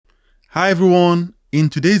Hi everyone, in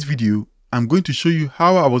today's video, I'm going to show you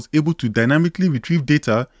how I was able to dynamically retrieve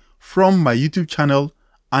data from my YouTube channel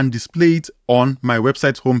and display it on my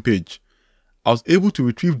website's homepage. I was able to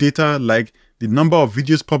retrieve data like the number of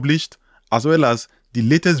videos published as well as the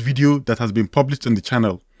latest video that has been published on the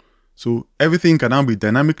channel. So everything can now be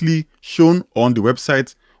dynamically shown on the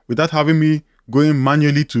website without having me going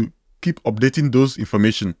manually to keep updating those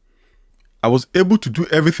information. I was able to do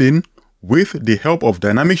everything with the help of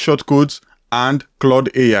dynamic shortcodes and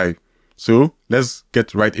Claude AI. So let's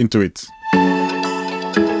get right into it.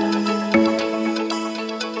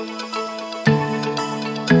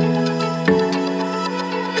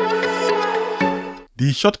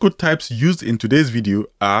 The shortcode types used in today's video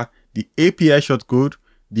are the API shortcode,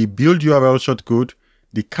 the build URL shortcode,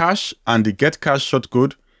 the cache and the get cache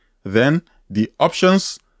shortcode, then the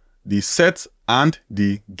options, the set and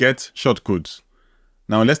the get shortcodes.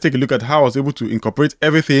 Now let's take a look at how I was able to incorporate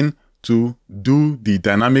everything to do the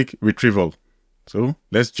dynamic retrieval. So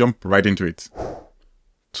let's jump right into it.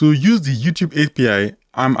 To use the YouTube API,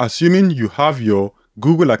 I'm assuming you have your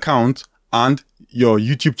Google account and your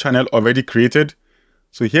YouTube channel already created.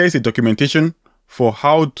 So here is a documentation for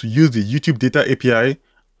how to use the YouTube Data API.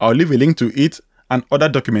 I'll leave a link to it and other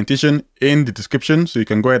documentation in the description so you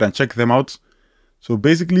can go ahead and check them out. So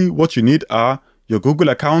basically what you need are your Google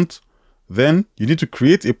account. Then you need to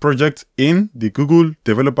create a project in the Google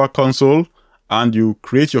Developer Console and you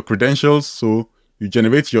create your credentials. So you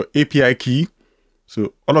generate your API key.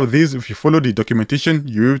 So all of these, if you follow the documentation,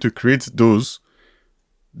 you're able to create those.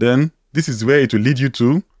 Then this is where it will lead you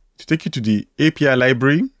to take you to the API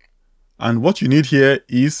library. And what you need here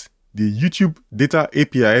is the YouTube Data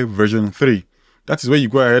API version 3. That is where you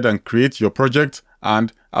go ahead and create your project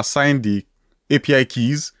and assign the API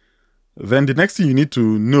keys. Then the next thing you need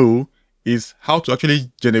to know is how to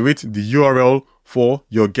actually generate the URL for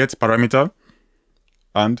your get parameter.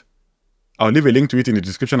 And I'll leave a link to it in the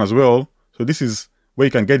description as well. So this is where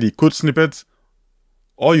you can get the code snippets.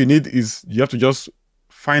 All you need is you have to just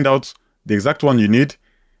find out the exact one you need.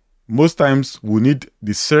 Most times we'll need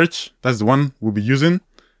the search. That's the one we'll be using.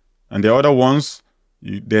 And the other ones,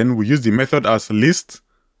 then we use the method as list.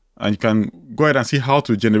 And you can go ahead and see how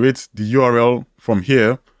to generate the URL from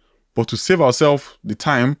here. But to save ourselves the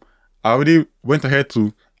time, I already went ahead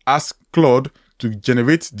to ask Claude to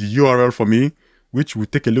generate the URL for me, which we'll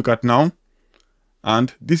take a look at now.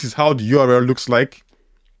 And this is how the URL looks like.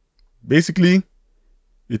 Basically,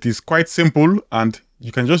 it is quite simple and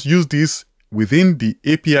you can just use this within the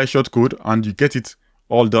API shortcode and you get it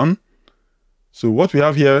all done. So what we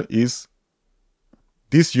have here is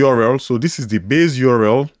this URL. So this is the base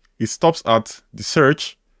URL. It stops at the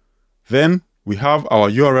search. Then we have our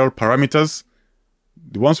URL parameters.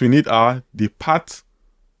 The ones we need are the path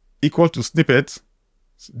equal to snippet.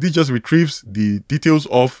 This just retrieves the details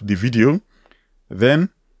of the video. Then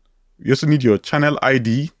you also need your channel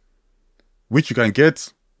ID, which you can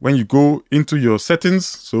get when you go into your settings.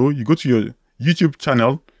 So you go to your YouTube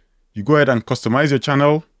channel, you go ahead and customize your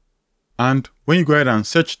channel. And when you go ahead and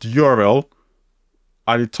search the URL,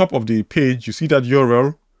 at the top of the page, you see that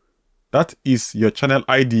URL. That is your channel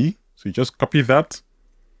ID. So you just copy that.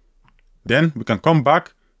 Then we can come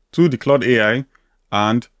back to the Claude AI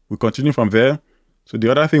and we continue from there. So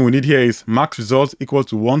the other thing we need here is max results equal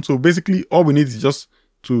to 1. So basically all we need is just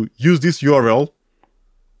to use this URL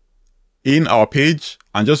in our page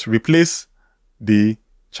and just replace the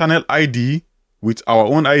channel ID with our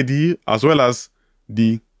own ID as well as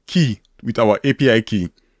the key with our API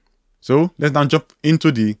key. So let's now jump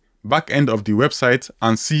into the back end of the website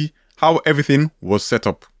and see how everything was set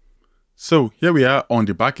up. So here we are on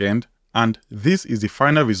the back end. And this is the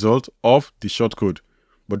final result of the shortcode.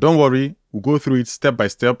 But don't worry, we'll go through it step by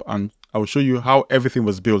step and I will show you how everything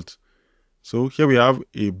was built. So here we have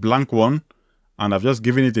a blank one and I've just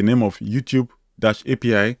given it the name of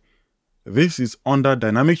YouTube-API. This is under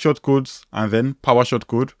dynamic shortcodes and then power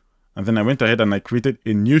shortcode. And then I went ahead and I created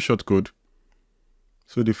a new shortcode.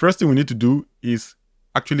 So the first thing we need to do is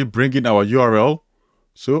actually bring in our URL.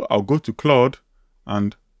 So I'll go to Claude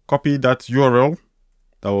and copy that URL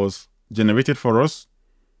that was generated for us.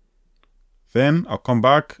 Then I'll come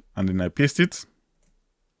back and then I paste it.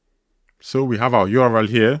 So we have our URL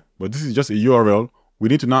here, but this is just a URL. We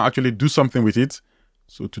need to now actually do something with it.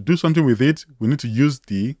 So to do something with it, we need to use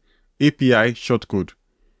the API shortcode.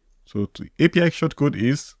 So the API shortcode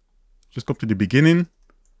is just come to the beginning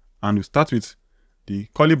and we start with the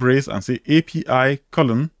curly brace and say API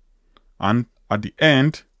colon. And at the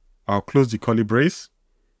end, I'll close the curly brace.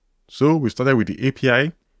 So we started with the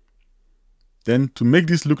API. Then to make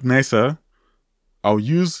this look nicer, I'll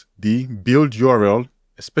use the build URL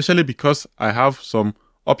especially because I have some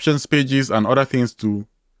options pages and other things to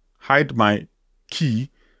hide my key.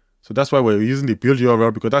 So that's why we're using the build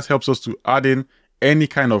URL, because that helps us to add in any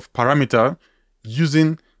kind of parameter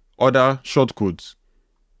using other shortcodes.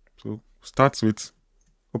 So starts with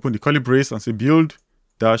open the curly brace and say build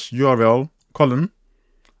 -URL :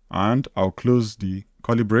 and I'll close the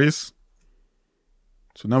curly brace.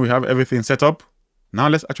 So now we have everything set up. Now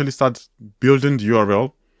let's actually start building the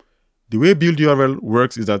URL. The way build URL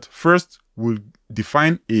works is that first we'll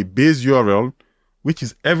define a base URL, which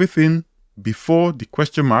is everything before the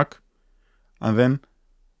question mark. And then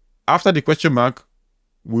after the question mark,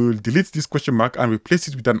 we'll delete this question mark and replace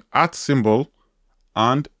it with an @ symbol.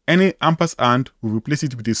 And any ampersand, we'll replace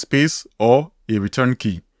it with a space or a return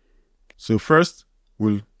key. So first,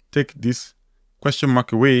 we'll take this question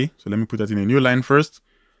mark away. So let me put that in a new line first.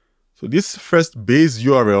 So this first base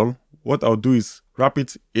URL, what I'll do is wrap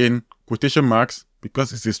it in quotation marks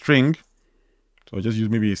because it's a string. So I'll just use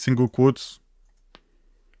maybe a single quote.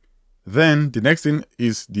 Then the next thing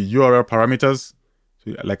is the URL parameters.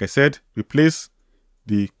 So like I said, replace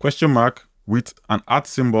the question mark with an @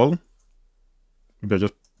 symbol. Maybe I'll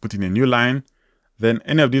just put in a new line. Then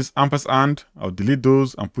any of these ampersand, I'll delete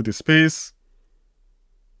those and put a space.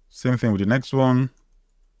 Same thing with the next one.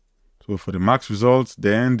 So for the max results,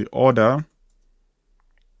 then the order,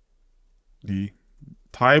 the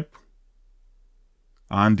type,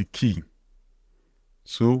 and the key.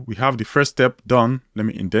 So we have the first step done. Let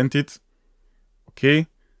me indent it. Okay.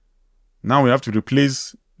 Now we have to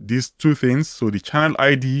replace these two things. So the channel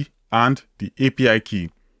ID and the API key.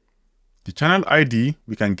 The channel ID,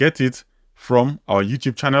 we can get it from our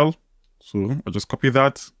YouTube channel. So I'll just copy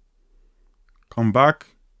that, come back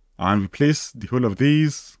and replace the whole of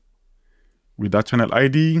these with that channel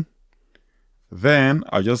ID. Then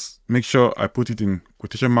I'll just make sure I put it in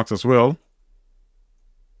quotation marks as well,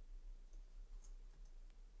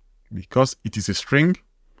 because it is a string.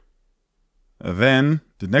 Then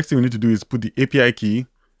the next thing we need to do is put the API key.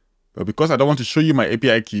 But because I don't want to show you my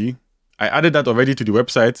API key, I added that already to the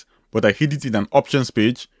website, but I hid it in an options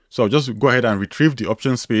page. So I'll just go ahead and retrieve the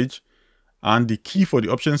options page. And the key for the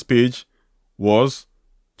options page was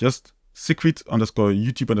just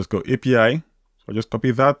secret_YouTube_API. So I'll just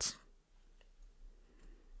copy that.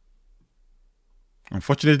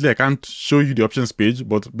 Unfortunately, I can't show you the options page,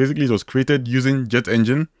 but basically it was created using Jet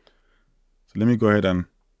Engine. So let me go ahead and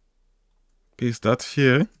paste that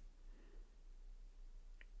here.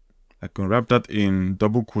 I can wrap that in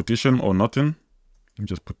double quotation or nothing. Let me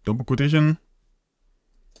just put double quotation.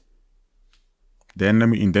 Then let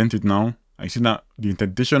me indent it now. I see now the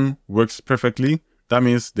indentation works perfectly. That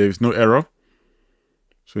means there is no error.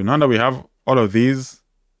 So now that we have all of these,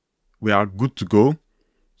 we are good to go.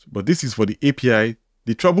 But this is for the API.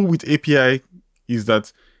 The trouble with API is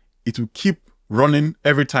that it will keep running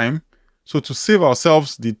every time. So to save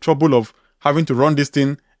ourselves the trouble of having to run this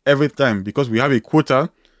thing every time, because we have a quota,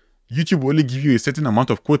 YouTube will only give you a certain amount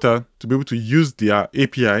of quota to be able to use their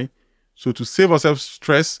API. So to save ourselves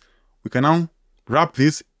stress, we can now wrap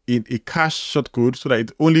this in a cache shortcode so that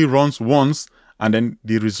it only runs once and then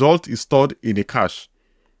the result is stored in a cache.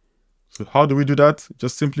 So how do we do that?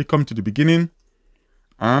 Just simply come to the beginning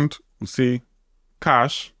and we'll say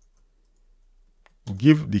cache. We'll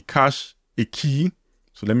give the cache a key.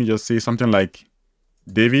 So let me just say something like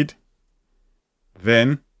David.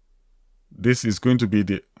 Then this is going to be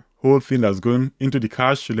the whole thing that's going into the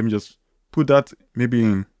cache. So let me just put that maybe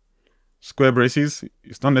in square braces.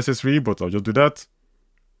 It's not necessary, but I'll just do that.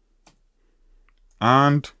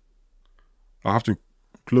 And I'll have to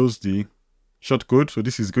close the shortcode. So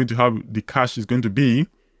this is going to have the cache is going to be,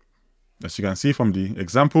 as you can see from the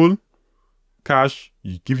example, cache,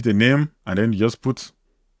 you give it a name and then you just put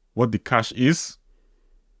what the cache is.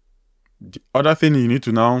 The other thing you need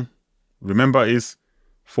to now remember is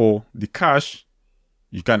for the cache,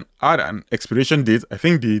 you can add an expiration date. I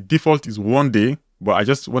think the default is 1 day, but I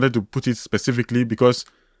just wanted to put it specifically because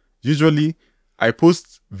usually I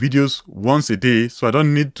post videos once a day, so I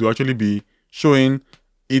don't need to actually be showing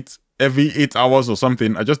it every 8 hours or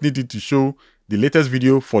something. I just needed to show the latest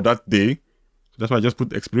video for that day. So that's why I just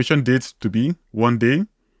put expiration date to be 1 day.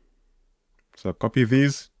 So I'll copy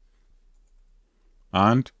this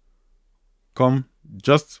and come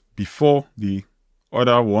just before the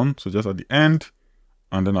other one. So just at the end,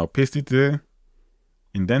 and then I'll paste it there,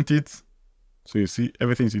 indent it. So you see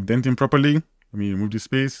everything is indenting properly. Let me remove the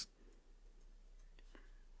space.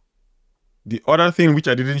 The other thing which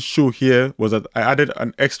I didn't show here was that I added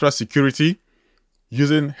an extra security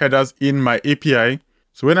using headers in my API.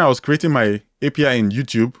 So when I was creating my API in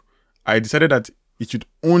YouTube, I decided that it should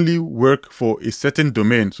only work for a certain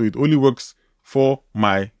domain. So it only works for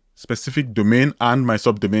my specific domain and my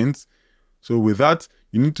subdomains. So with that,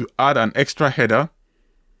 you need to add an extra header.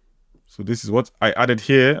 So this is what I added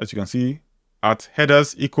here. As you can see, at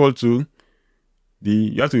headers equal to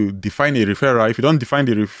you have to define a referrer. If you don't define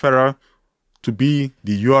the referrer to be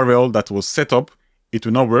the URL that was set up, it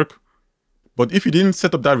will not work. But if you didn't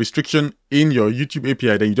set up that restriction in your YouTube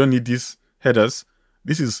API, then you don't need these headers.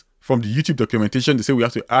 This is from the YouTube documentation. They say we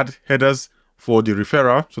have to add headers for the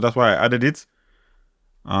referrer. So that's why I added it.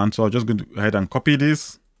 And so I'm just going to go ahead and copy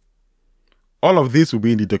this. All of this will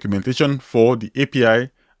be in the documentation for the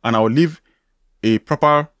API, and I will leave a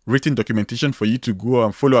proper written documentation for you to go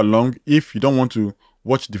and follow along if you don't want to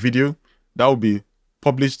watch the video. That will be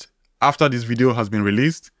published after this video has been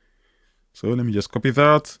released. So let me just copy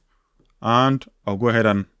that, and I'll go ahead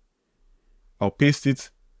and I'll paste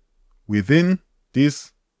it within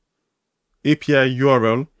this API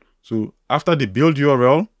URL. So after the build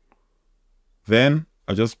URL, then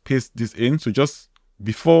I'll just paste this in. So just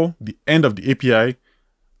before the end of the API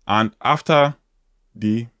and after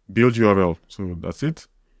the build URL. So that's it.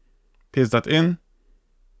 Paste that in.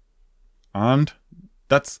 And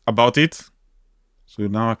that's about it. So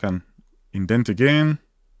now I can indent again.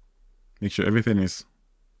 Make sure everything is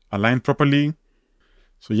aligned properly.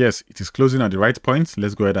 So yes, it is closing at the right point.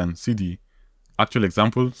 Let's go ahead and see the actual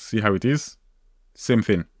example, see how it is. Same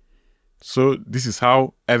thing. So this is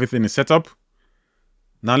how everything is set up.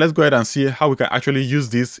 Now let's go ahead and see how we can actually use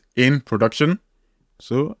this in production.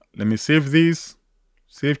 So let me save this,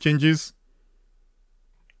 save changes.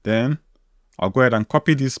 Then I'll go ahead and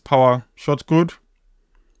copy this power shortcode,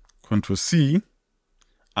 Ctrl C,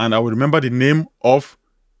 and I will remember the name of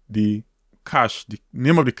the cache. The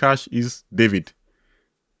name of the cache is David.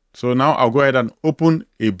 So now I'll go ahead and open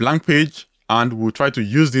a blank page, and we'll try to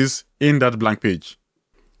use this in that blank page.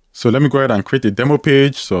 So let me go ahead and create a demo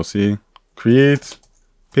page. So I'll say create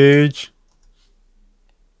page,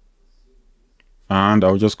 and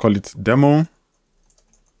I'll just call it demo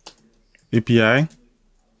API,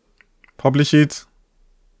 publish it,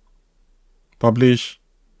 publish.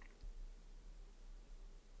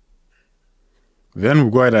 Then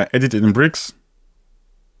we'll go ahead and edit it in bricks.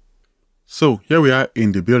 So here we are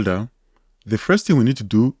in the builder. The first thing we need to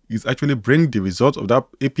do is actually bring the result of that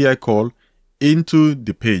API call into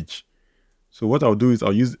the page. So what I'll do is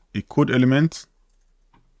I'll use a code element.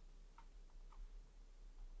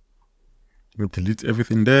 We'll delete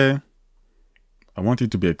everything there. I want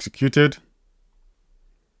it to be executed.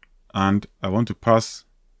 And I want to pass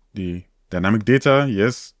the dynamic data,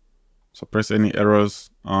 yes. Suppress any errors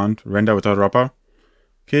and render without wrapper.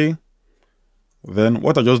 Okay. Then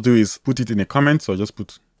what I just do is put it in a comment. So I just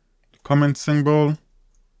put the comment symbol.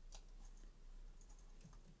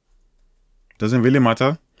 Doesn't really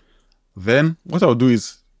matter. Then what I'll do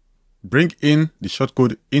is bring in the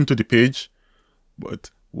shortcode into the page.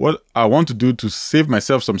 But what I want to do to save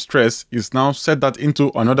myself some stress is now set that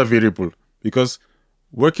into another variable, because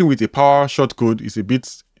working with a power shortcode is a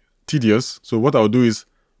bit tedious. So what I'll do is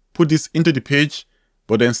put this into the page,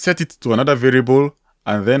 but then set it to another variable,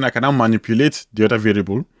 and then I can now manipulate the other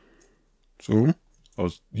variable. So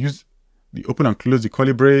I'll use the open and close the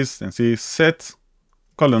curly brace and say set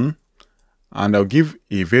colon, and I'll give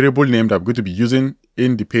a variable name that I'm going to be using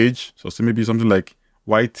in the page. So say maybe something like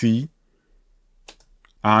YT,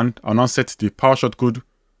 and I'll now set the power shortcode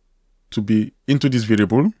to be into this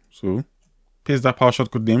variable. So paste that power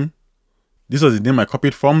shortcode name. This was the name I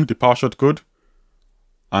copied from the power shortcode.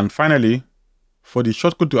 And finally, for the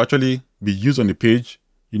shortcode to actually be used on the page,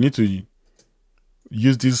 you need to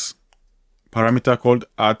use this parameter called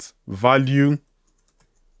 @value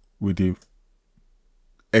with the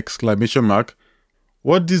exclamation mark.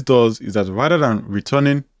 What this does is that rather than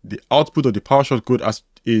returning the output of the power shortcode as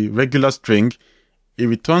a regular string, it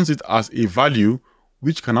returns it as a value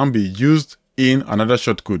which can now be used in another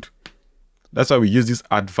shortcode. That's why we use this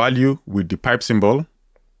 @value with the pipe symbol.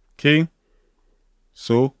 Okay.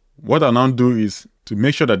 So what I'll now do is to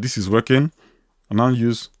make sure that this is working, I'll now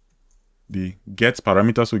use the get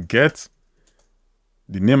parameter. So get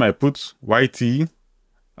the name I put, YT,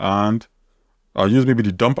 and I'll use maybe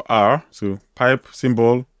the dump R. So pipe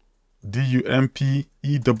symbol,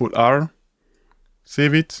 DUMPERR.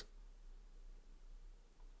 Save it.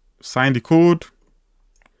 Sign the code.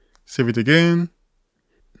 Save it again.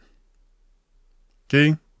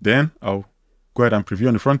 Okay, then I'll go ahead and preview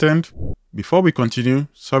on the front end. Before we continue,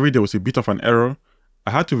 sorry, there was a bit of an error.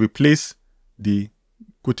 I had to replace the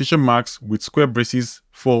quotation marks with square braces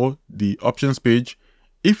for the options page.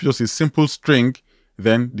 If it was a simple string,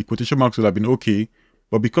 then the quotation marks would have been okay.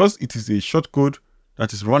 But because it is a shortcode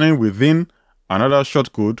that is running within another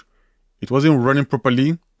shortcode. It wasn't running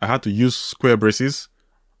properly. I had to use square braces.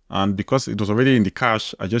 And because it was already in the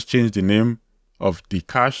cache, I just changed the name of the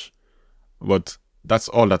cache. But that's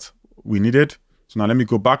all that we needed. So now let me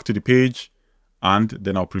go back to the page and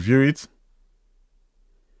then I'll preview it.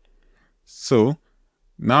 So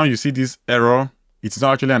now you see this error. It's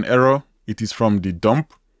not actually an error. It is from the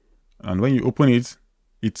dump. And when you open it,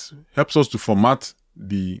 it helps us to format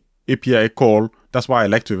the API call. That's why I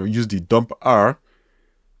like to use the dump R.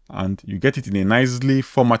 And you get it in a nicely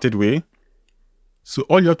formatted way. So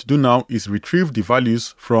all you have to do now is retrieve the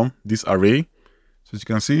values from this array. So as you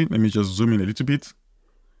can see, let me just zoom in a little bit.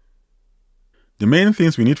 The main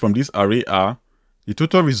things we need from this array are the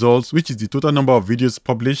total results, which is the total number of videos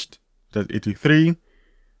published, that's 83.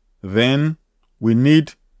 Then we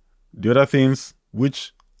need the other things,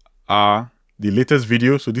 which are the latest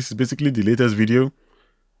video. So this is basically the latest video.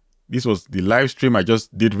 This was the live stream I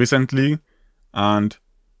just did recently, and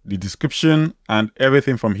the description and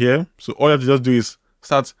everything from here. So all you have to just do is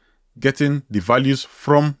start getting the values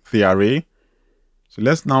from the array. So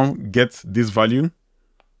let's now get this value.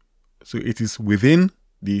 So it is within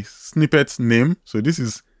the snippet name. So this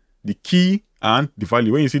is the key and the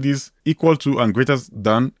value. When you see this equal to and greater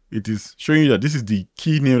than, it is showing you that this is the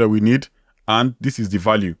key name that we need and this is the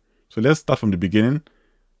value. So let's start from the beginning.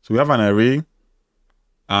 So we have an array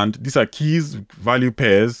and these are keys value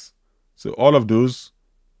pairs. So all of those,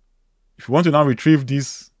 if you want to now retrieve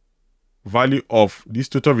this value of this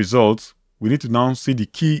total results, we need to now see the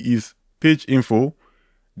key is page info.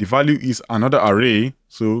 The value is another array.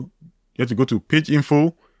 So you have to go to page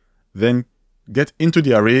info, then get into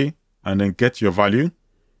the array and then get your value.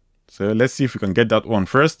 So let's see if we can get that one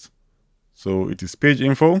first. So it is page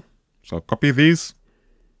info. So I'll copy this.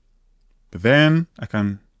 Then I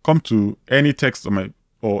can come to any text on my,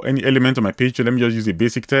 or any element on my page. So let me just use a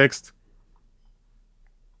basic text.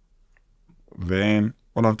 Then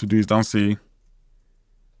all I have to do is down say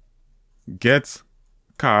get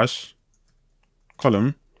cache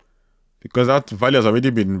column, because that value has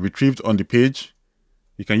already been retrieved on the page.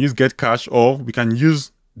 You can use get cache, or we can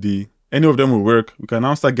use any of them will work. We can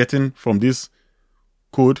now start getting from this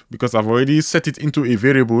code, because I've already set it into a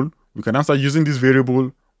variable. We can now start using this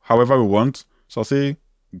variable however we want. So I'll say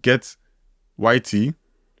get YT. So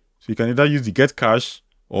you can either use the get cache,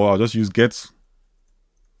 or I'll just use get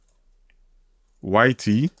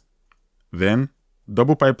YT, then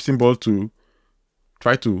double pipe symbol to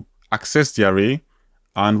try to access the array.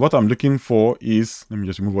 And what I'm looking for is, let me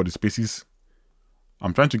just remove all the spaces.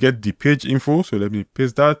 I'm trying to get the page info. So let me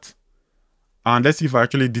paste that. And let's see if I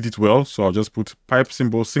actually did it well. So I'll just put pipe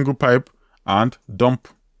symbol, single pipe, and dump.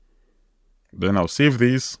 Then I'll save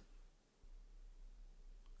this.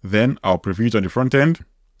 Then I'll preview it on the front end.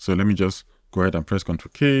 So let me just go ahead and press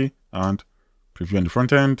Ctrl K and preview on the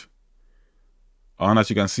front end. And as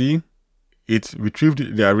you can see, it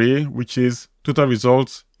retrieved the array, which is total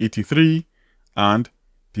results 83 and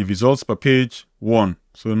the results per page 1.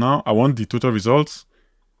 So now I want the total results.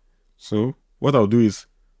 So what I'll do is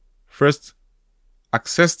first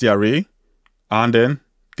access the array and then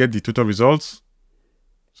get the total results.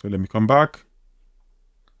 So let me come back.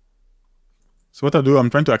 So what I'll do,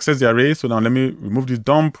 I'm trying to access the array. So now let me remove this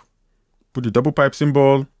dump, put the double pipe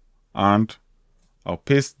symbol, and I'll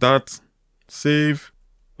paste that. Save.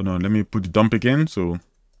 Oh no, let me put the dump again. So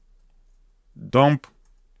dump,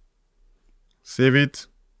 save it,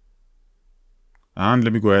 and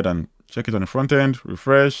let me go ahead and check it on the front end,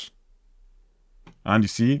 refresh, and you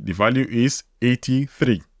see the value is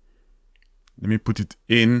 83. Let me put it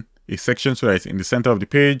in a section so that it's in the center of the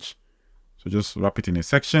page. So just wrap it in a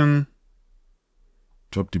section,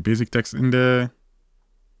 drop the basic text in there.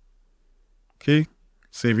 Okay,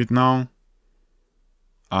 save it now.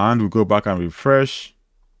 And we go back and refresh.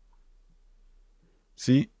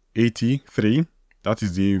 See, 83. That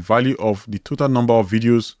is the value of the total number of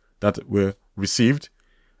videos that were received.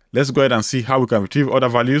 Let's go ahead and see how we can retrieve other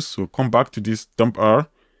values. So come back to this dump R.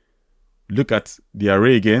 Look at the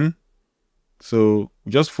array again. So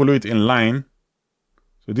we just follow it in line.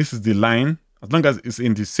 So this is the line. As long as it's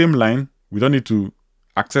in the same line, we don't need to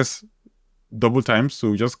access double times.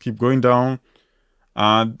 So we just keep going down.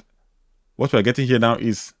 And what we're getting here now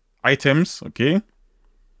is items, okay?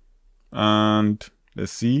 And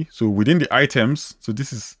let's see. So within the items, so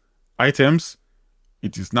this is items.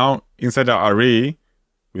 It is now inside our array.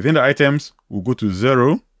 Within the items, we'll go to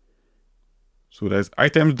 0. So there's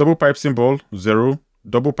items, double pipe symbol, 0,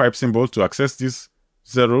 double pipe symbol to access this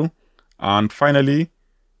 0. And finally,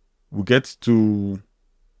 we get to,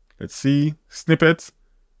 let's see, snippet,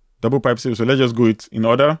 double pipe symbol. So let's just go it in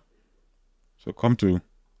order. So come to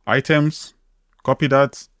items, copy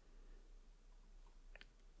that.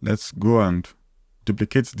 Let's go and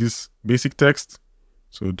duplicate this basic text.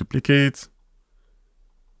 So duplicate.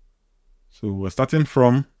 So we're starting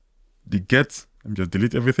from the get. Let me just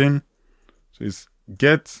delete everything. So it's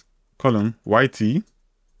get column YT.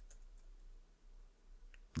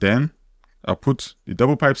 Then I'll put the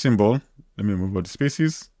double pipe symbol. Let me remove all the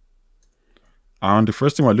spaces. And the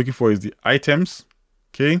first thing we're looking for is the items.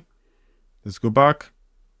 Okay. Let's go back.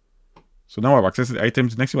 So now I've accessed the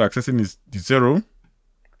items. The next thing we're accessing is the 0.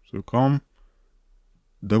 So come,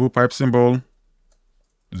 double pipe symbol,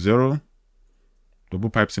 0, double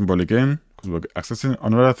pipe symbol again, because we're accessing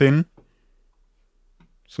another thing.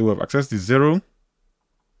 So we've accessed the 0.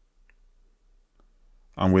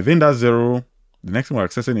 And within that 0, the next thing we're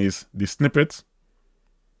accessing is the snippet,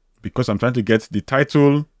 because I'm trying to get the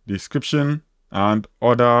title, description, and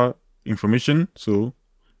other information. So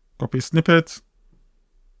copy snippet,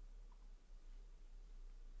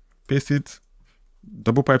 paste it,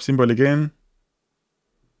 double pipe symbol again.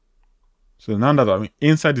 So now that I'm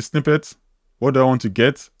inside the snippet, what do I want to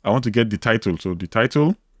get? I want to get the title. So the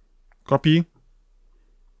title, copy,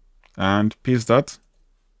 and paste that.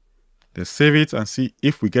 Let's save it and see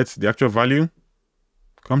if we get the actual value.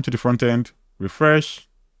 Come to the front end, refresh,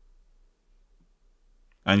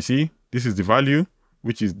 and you see this is the value,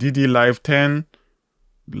 which is DD Live 10,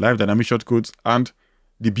 Live Dynamic Shortcodes. And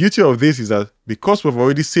the beauty of this is that because we've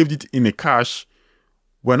already saved it in a cache,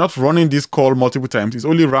 we're not running this call multiple times. It's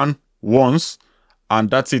only run once, and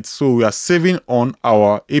that's it. So we are saving on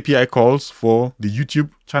our API calls for the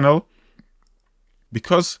YouTube channel,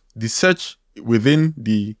 because the search within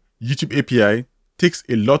the YouTube API takes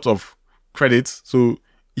a lot of credits. So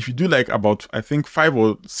if you do like about, I think 5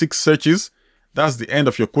 or 6 searches, that's the end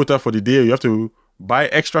of your quota for the day. You have to buy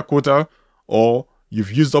extra quota, or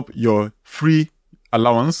you've used up your free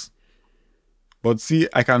allowance. But see,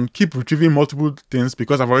 I can keep retrieving multiple things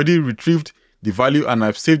because I've already retrieved the value and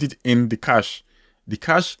I've saved it in the cache. The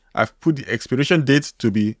cache, I've put the expiration date to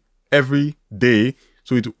be every day,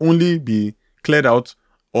 so it will only be cleared out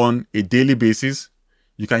on a daily basis.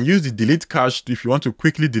 You can use the delete cache if you want to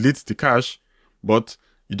quickly delete the cache, but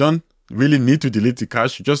you don't really need to delete the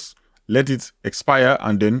cache. You just let it expire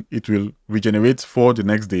and then it will regenerate for the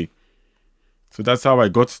next day. So that's how I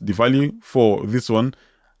got the value for this one.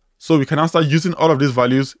 So we can now start using all of these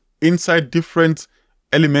values inside different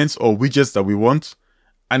elements or widgets that we want.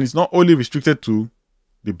 And it's not only restricted to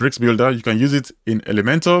the bricks builder. You can use it in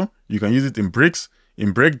Elementor, you can use it in bricks,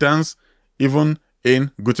 in breakdance, even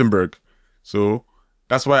in Gutenberg. So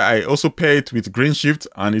that's why I also pair it with GreenShift,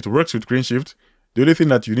 and it works with GreenShift. The only thing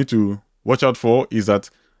that you need to watch out for is that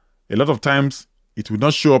a lot of times it will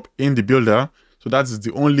not show up in the builder. So that's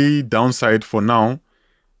the only downside for now.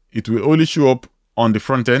 It will only show up on the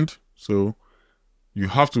front end. So you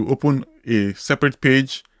have to open a separate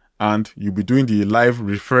page and you'll be doing the live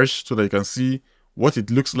refresh so that you can see what it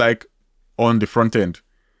looks like on the front end.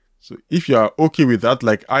 So if you are okay with that,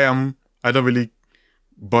 like I am, I don't really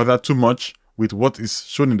bother too much with what is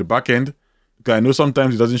shown in the back end, because I know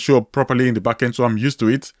sometimes it doesn't show up properly in the back end, so I'm used to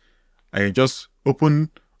it. I just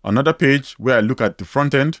open another page where I look at the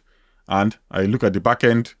front end and I look at the back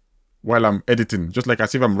end while I'm editing, just like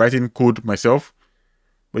as if I'm writing code myself.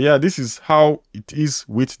 But yeah, this is how it is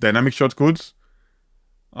with dynamic shortcodes.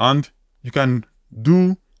 And you can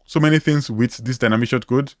do so many things with this dynamic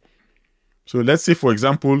shortcode. So let's say, for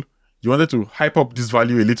example, you wanted to hype up this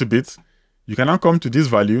value a little bit. You can now come to this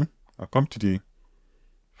value. I'll come to the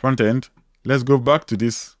front end. Let's go back to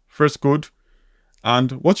this first code.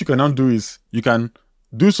 And what you can now do is you can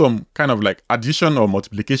do some kind of like addition or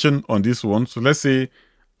multiplication on this one. So let's say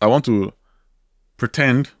I want to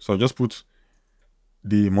pretend. So I'll just put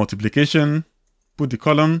the multiplication, put the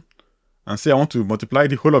column, and say I want to multiply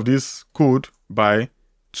the whole of this code by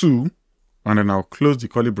 2. And then I'll close the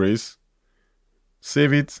curly brace,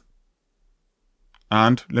 save it.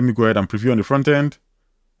 And let me go ahead and preview on the front end,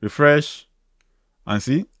 refresh, and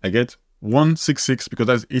see, I get 166 because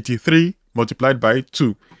that's 83 multiplied by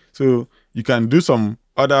 2. So you can do some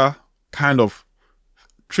other kind of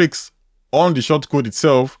tricks on the shortcode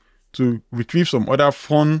itself to retrieve some other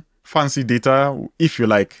fun, fancy data if you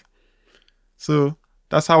like. So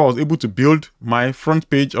that's how I was able to build my front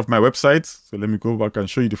page of my website. So let me go back and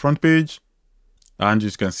show you the front page. And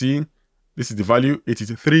as you can see, this is the value,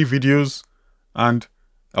 83 videos. And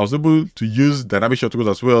I was able to use dynamic shortcodes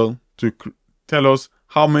as well to tell us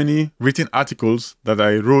how many written articles that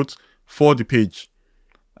I wrote for the page.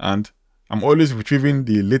 And I'm always retrieving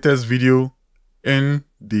the latest video in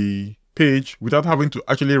the page without having to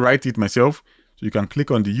actually write it myself. So you can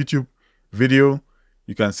click on the YouTube video.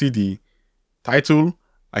 You can see the title.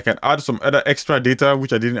 I can add some other extra data,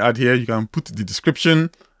 which I didn't add here. You can put the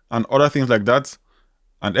description and other things like that.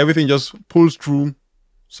 And everything just pulls through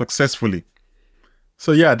successfully.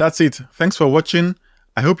 So yeah, that's it. Thanks for watching.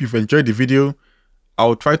 I hope you've enjoyed the video.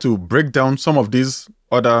 I'll try to break down some of these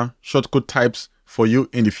other shortcode types for you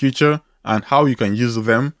in the future and how you can use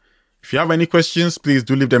them. If you have any questions, please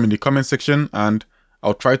do leave them in the comment section and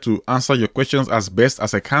I'll try to answer your questions as best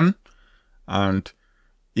as I can. And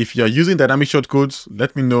if you're using dynamic shortcodes,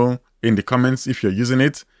 let me know in the comments if you're using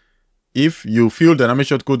it. If you feel dynamic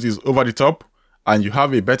shortcodes is over the top and you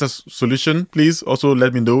have a better solution, please also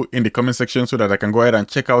let me know in the comment section so that I can go ahead and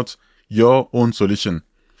check out your own solution.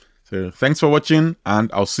 So thanks for watching and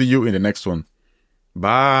I'll see you in the next one.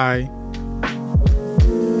 Bye.